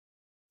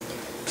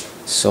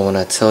So when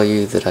I tell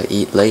you that I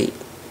eat late,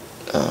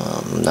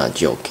 I'm not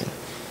joking.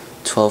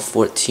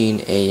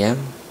 12:14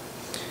 a.m.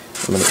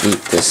 I'm gonna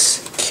eat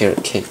this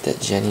carrot cake that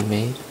Jenny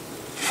made.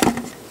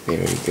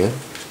 Very good.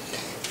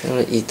 I'm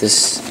gonna eat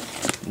this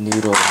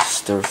noodle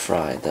stir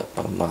fry that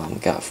my mom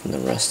got from the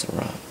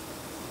restaurant.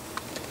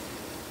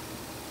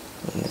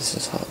 And this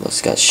is how it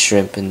looks. Got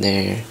shrimp in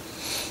there,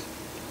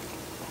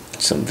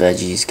 some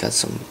veggies, got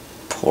some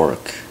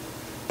pork,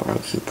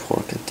 barbecue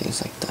pork and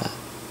things like that.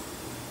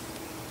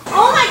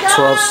 Oh my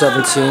God.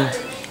 12:17.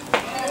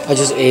 I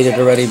just ate it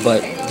already,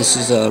 but this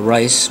is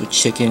rice with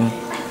chicken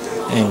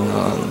and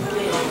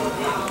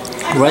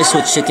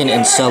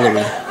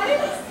celery,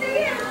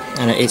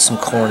 and I ate some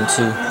corn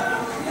too.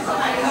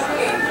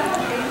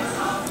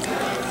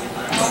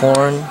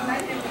 Corn,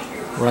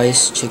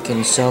 rice,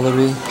 chicken,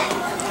 celery,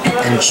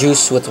 and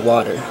juice with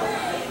water.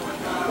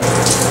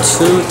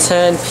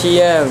 2:10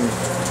 p.m.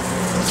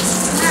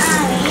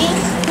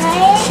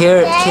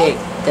 Carrot cake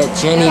that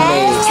Jenny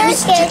made.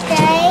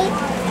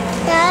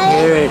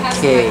 Carrot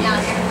cake.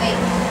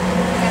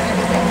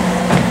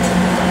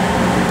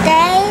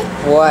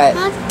 What?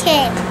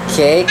 Cake.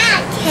 Cake?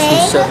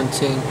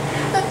 2:17.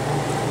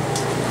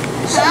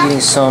 Just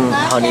eating some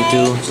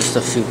honeydew, just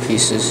a few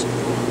pieces.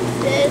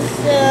 This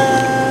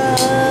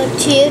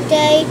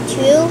Tuesday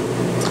too.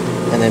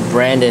 And then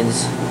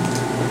Brandon's.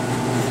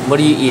 What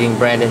are you eating,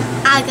 Brandon?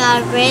 I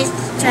got grapes.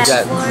 You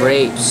got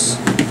grapes.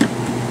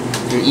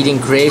 You're eating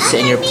grapes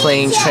and you're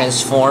playing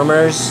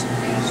Transformers.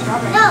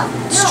 No.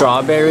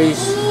 Strawberries.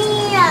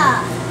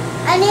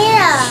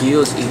 Anita.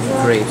 Keel's eating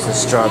grapes and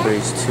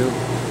strawberries too.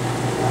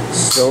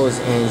 So is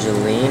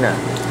Angelina.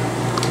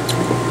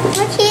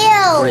 We're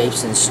Keel.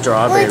 Grapes and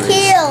strawberries. We're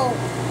Keel.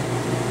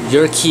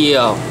 You're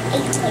Keo.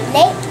 It's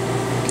late.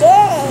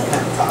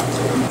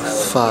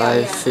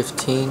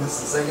 5:15.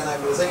 This ain't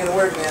gonna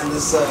work, man.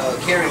 This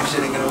carrying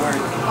shit ain't gonna work.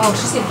 Oh,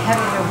 she's getting heavy.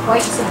 Her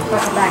white's gonna put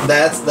her back.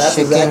 That's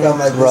Chicken, exactly how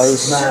my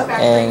rice, snap.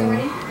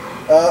 and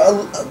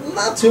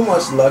Not too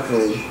much,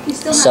 luckily.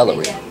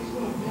 celery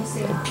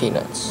and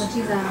peanuts.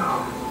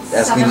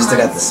 That's we just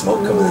got the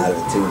smoke coming out of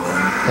it too,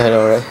 man. I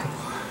know, right?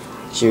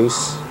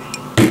 Juice,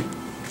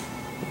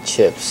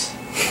 chips.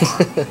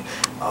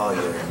 Oh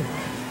yeah.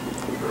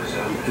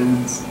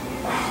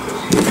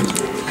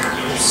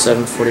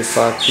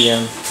 7:45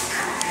 p.m.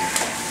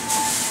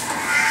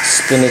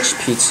 Spinach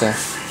pizza.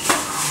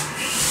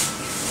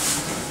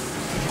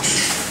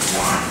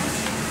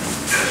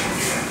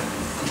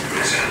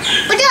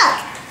 What's up?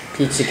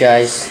 Pizza,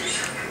 guys.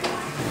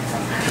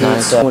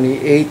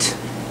 9:28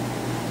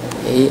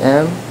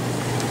 a.m.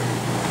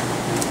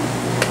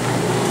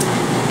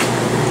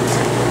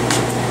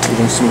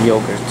 Eating some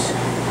yogurt.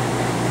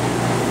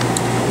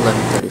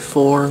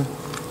 11:34.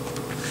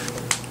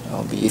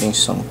 I'll be eating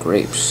some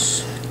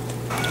grapes.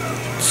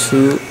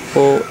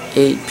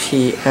 2:08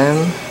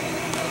 p.m.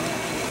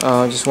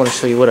 I just want to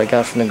show you what I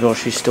got from the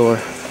grocery store.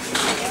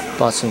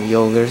 Bought some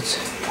yogurt.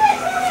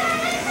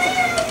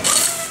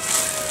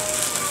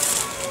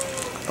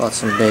 Bought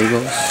some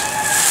bagels.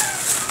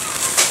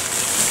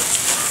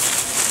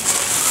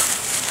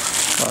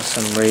 Bought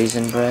some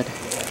raisin bread.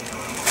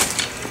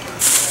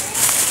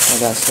 I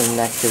got some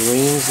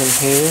nectarines in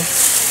here.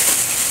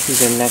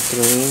 These are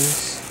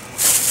nectarines.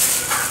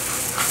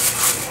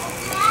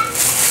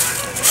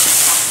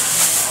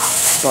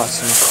 Bought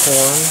some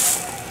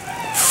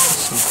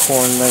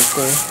corn right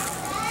there.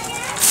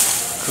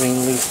 Green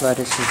leaf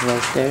lettuce is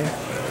right there.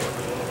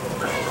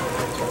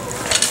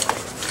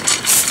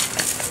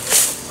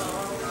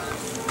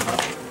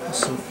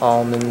 Some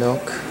almond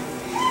milk.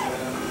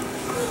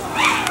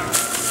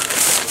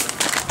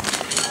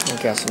 I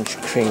got some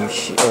cream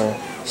cheese or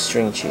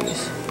string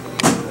cheese.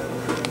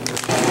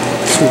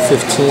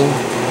 2:15.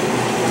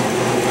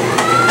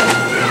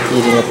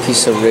 Eating a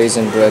piece of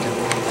raisin bread.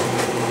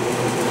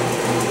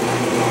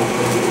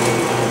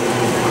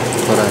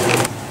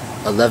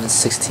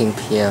 11:16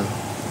 p.m.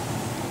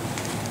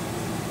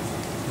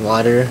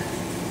 Water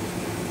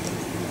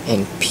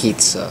and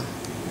pizza.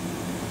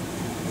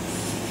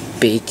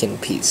 Bacon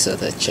pizza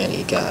that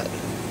Jenny got.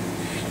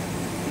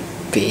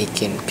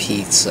 Bacon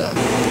pizza.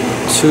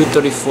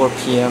 2:34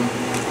 p.m.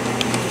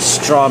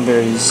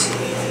 Strawberries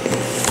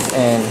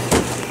and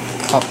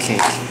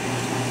cupcake.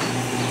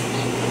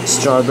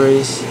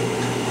 Strawberries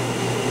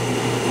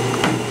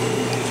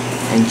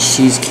and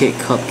cheesecake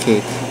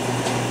cupcake.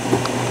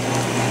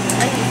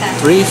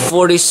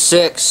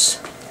 3:46.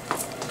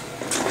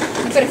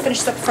 You better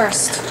finish up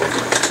first.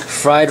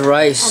 Fried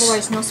rice.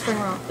 Otherwise, no spring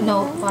roll.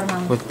 No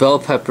watermelon. With bell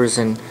peppers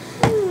and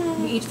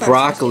You eat first.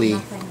 broccoli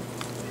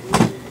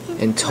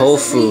and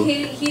tofu.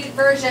 Reheated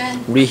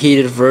version.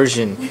 Reheated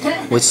version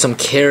with some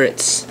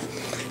carrots.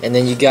 And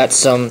then you got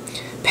some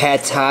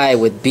pad thai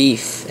with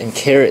beef and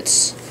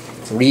carrots.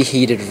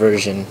 Reheated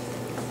version.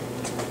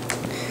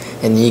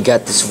 And you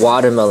got this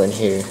watermelon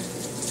here.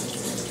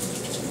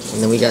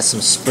 And then we got some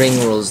spring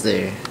rolls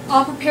there.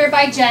 All prepared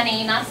by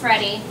Jenny, not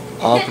Freddie.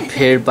 All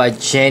prepared by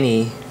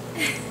Jenny,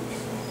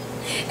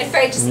 And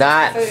Freddie just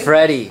not eats the food.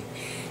 Freddie.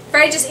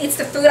 Freddie just eats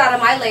the food out of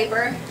my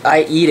labor.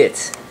 I eat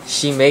it.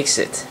 She makes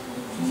it.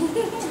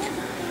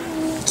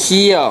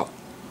 Keo,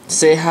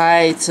 say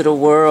hi to the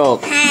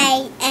world.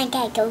 Hi, I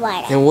got the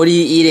water. And what are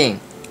you eating?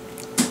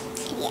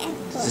 Yeah.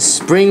 The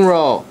spring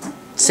roll.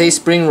 Say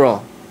spring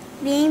roll.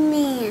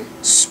 Mimi.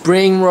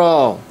 Spring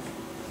roll.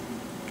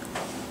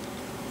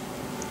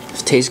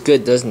 It tastes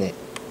good, doesn't it?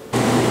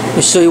 Let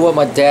me show you what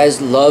my dad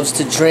loves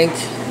to drink.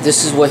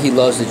 This is what he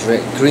loves to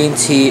drink. Green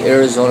tea,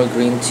 Arizona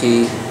green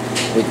tea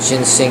with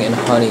ginseng and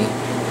honey.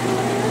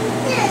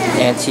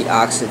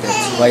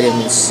 Antioxidants,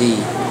 vitamin C.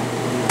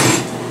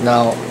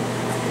 Now,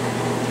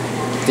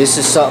 this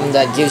is something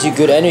that gives you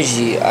good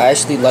energy. I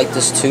actually like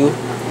this too.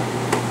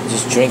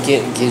 Just drink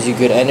it, it gives you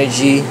good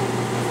energy.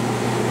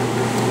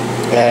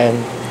 And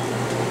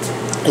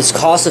it's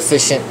cost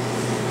efficient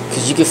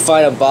because you can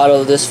find a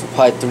bottle of this for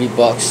probably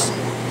 $3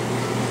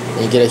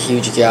 and you get a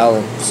huge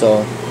gallon.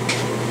 So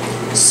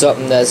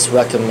something that's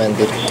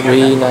recommended.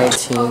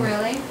 $3.19. Oh,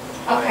 really?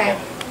 Okay.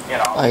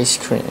 Ice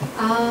cream.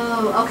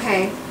 Oh,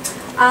 okay.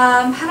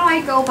 How do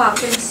I go about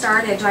getting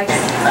started? Do I get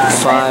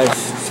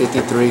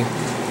 $5.53.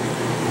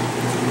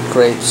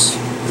 Grapes.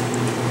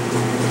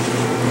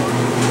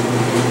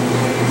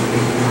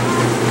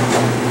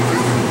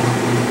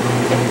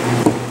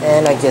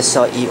 And I guess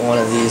I'll eat one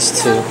of these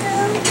too.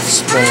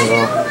 Spring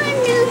roll.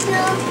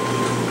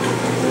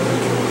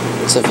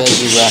 It's a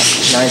veggie wrap.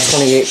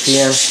 9:28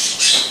 p.m.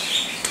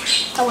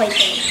 Oh, wait.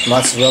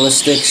 Mozzarella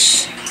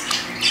sticks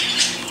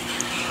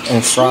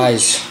and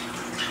fries.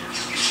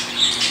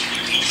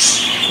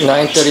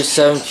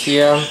 9:37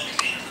 p.m.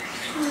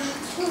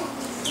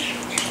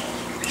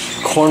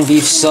 Corned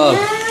beef sub.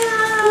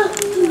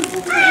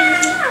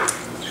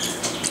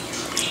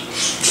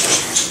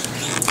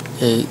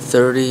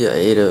 8:30. I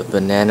ate a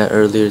banana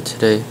earlier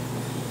today,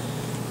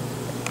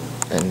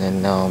 and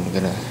then now I'm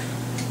gonna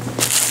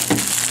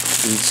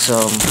eat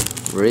some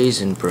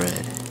raisin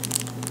bread.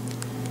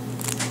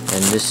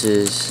 And this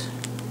is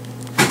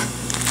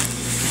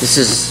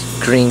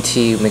green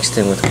tea mixed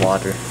in with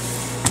water.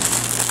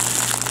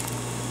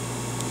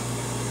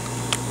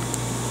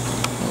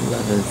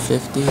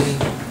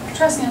 11:50.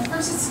 Trust me, at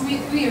first it's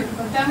weird,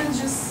 but then it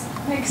just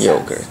makes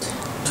Yogurt.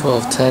 sense.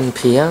 12:10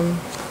 p.m.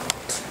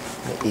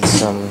 I eat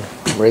some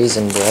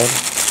raisin bread.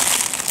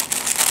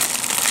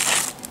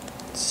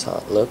 That's how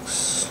it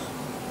looks.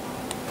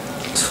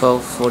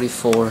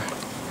 12:44.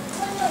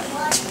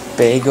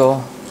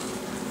 Bagel.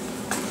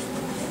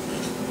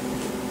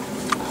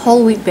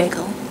 whole wheat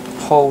bagel?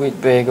 Whole wheat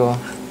bagel.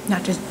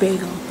 Not just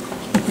bagel.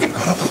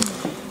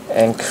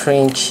 And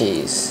cream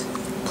cheese.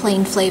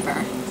 Plain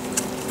flavor.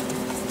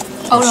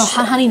 Oh no,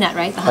 honey nut,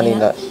 right? The Honey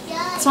nut.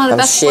 It's one of the I'm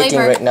best shaking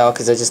flavor. right now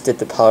because I just did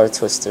the power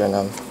twister and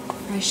I'm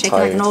Shaking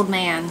like an tired. old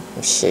man.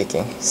 I'm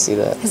shaking. See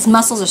that? His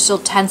muscles are still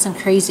tense and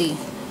crazy.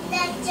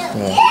 Yeah.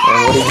 And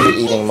what are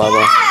you eating,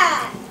 Mother?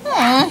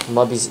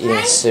 Mubby's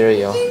eating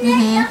cereal.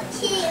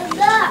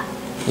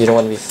 You don't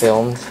want to be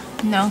filmed?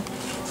 No.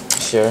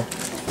 Sure.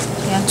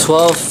 Yeah.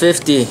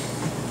 12:50.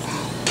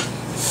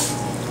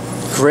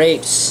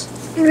 Grapes.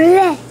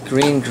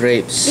 Green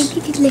grapes.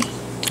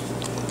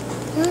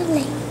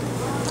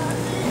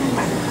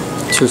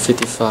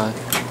 2:55.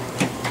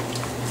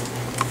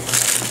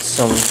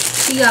 Some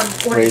She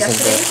ordered raisin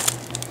yesterday.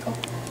 bread.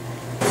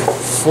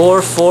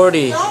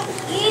 4:40.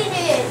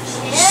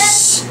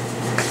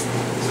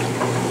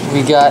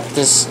 We got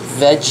this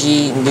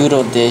veggie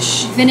noodle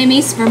dish.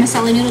 Vietnamese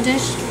vermicelli noodle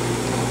dish.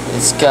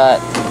 It's got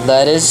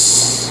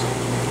lettuce.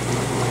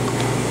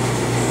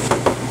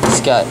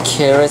 It's got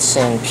carrots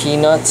and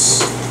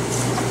peanuts.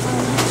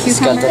 It's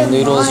got the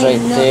noodles right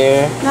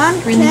there.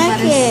 Green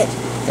lettuce.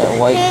 That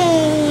white.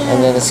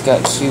 And then it's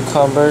got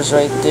cucumbers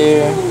right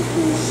there.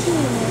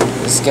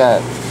 It's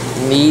got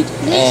meat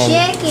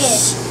and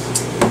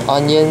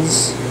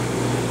onions.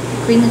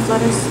 Green leaf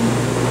lettuce.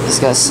 It's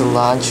got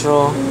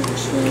cilantro.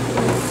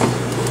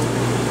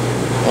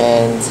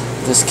 And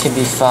this can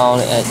be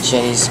found at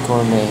Jenny's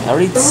Gourmet. I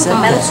already said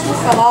that.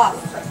 fell off.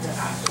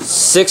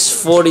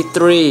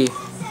 6:43.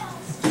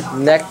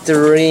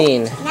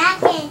 Nectarine.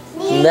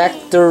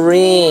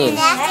 Nectarine.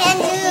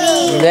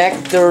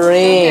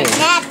 Nectarine.